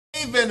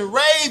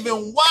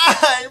Raven,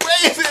 why?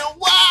 Raven,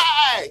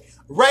 why?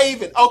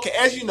 Raven, okay,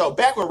 as you know,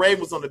 back when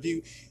Raven was on The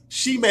View,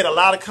 she made a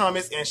lot of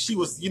comments, and she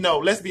was, you know,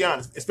 let's be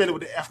honest, especially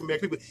with the African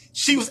American people,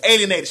 she was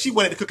alienated. She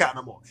wanted to cook out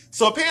no more.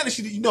 So apparently,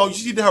 she, you know,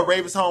 she did her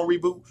Raven's Home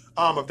reboot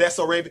of That's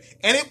So Raven,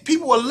 and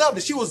people were loving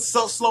it. She was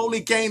so slowly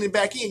gaining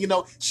back in. You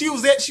know, she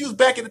was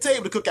back at the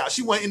table to cook out.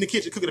 She wasn't in the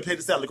kitchen cooking a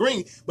potato salad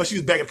green, but she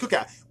was back at the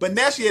cookout. But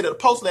now she had a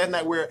post last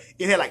night where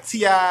it had like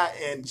T.I.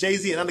 and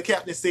Jayz and under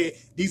captain said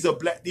these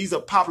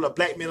are popular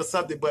black men or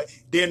something, but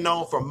they're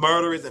known for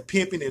murderers and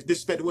pimping and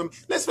disrespecting women.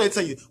 Let's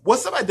tell you, what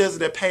somebody does in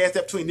their past,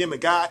 that between them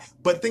and God.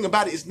 But the thing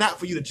about it is not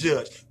for you to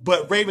judge.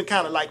 But Raven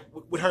kind of like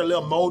with her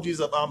little emojis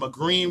of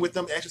agreeing with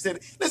them, actually said,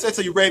 let's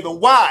tell you, Raven,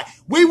 why?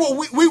 We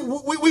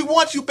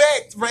want you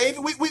back,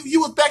 Raven.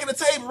 You was back at the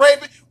table,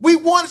 Raven. We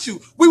wanted you.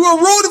 We were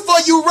rooting for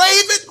you,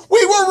 Raven.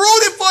 We were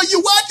rooting for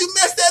you. Why'd you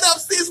mess that up,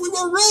 sis? We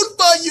were rooting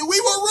for you. We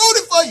were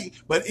rooting for you.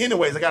 But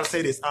anyways, I gotta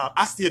say this.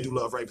 I still do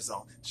love Raven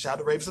Song. Shout out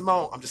to Raven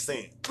Symone. I'm just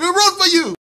saying. We're rooting for you.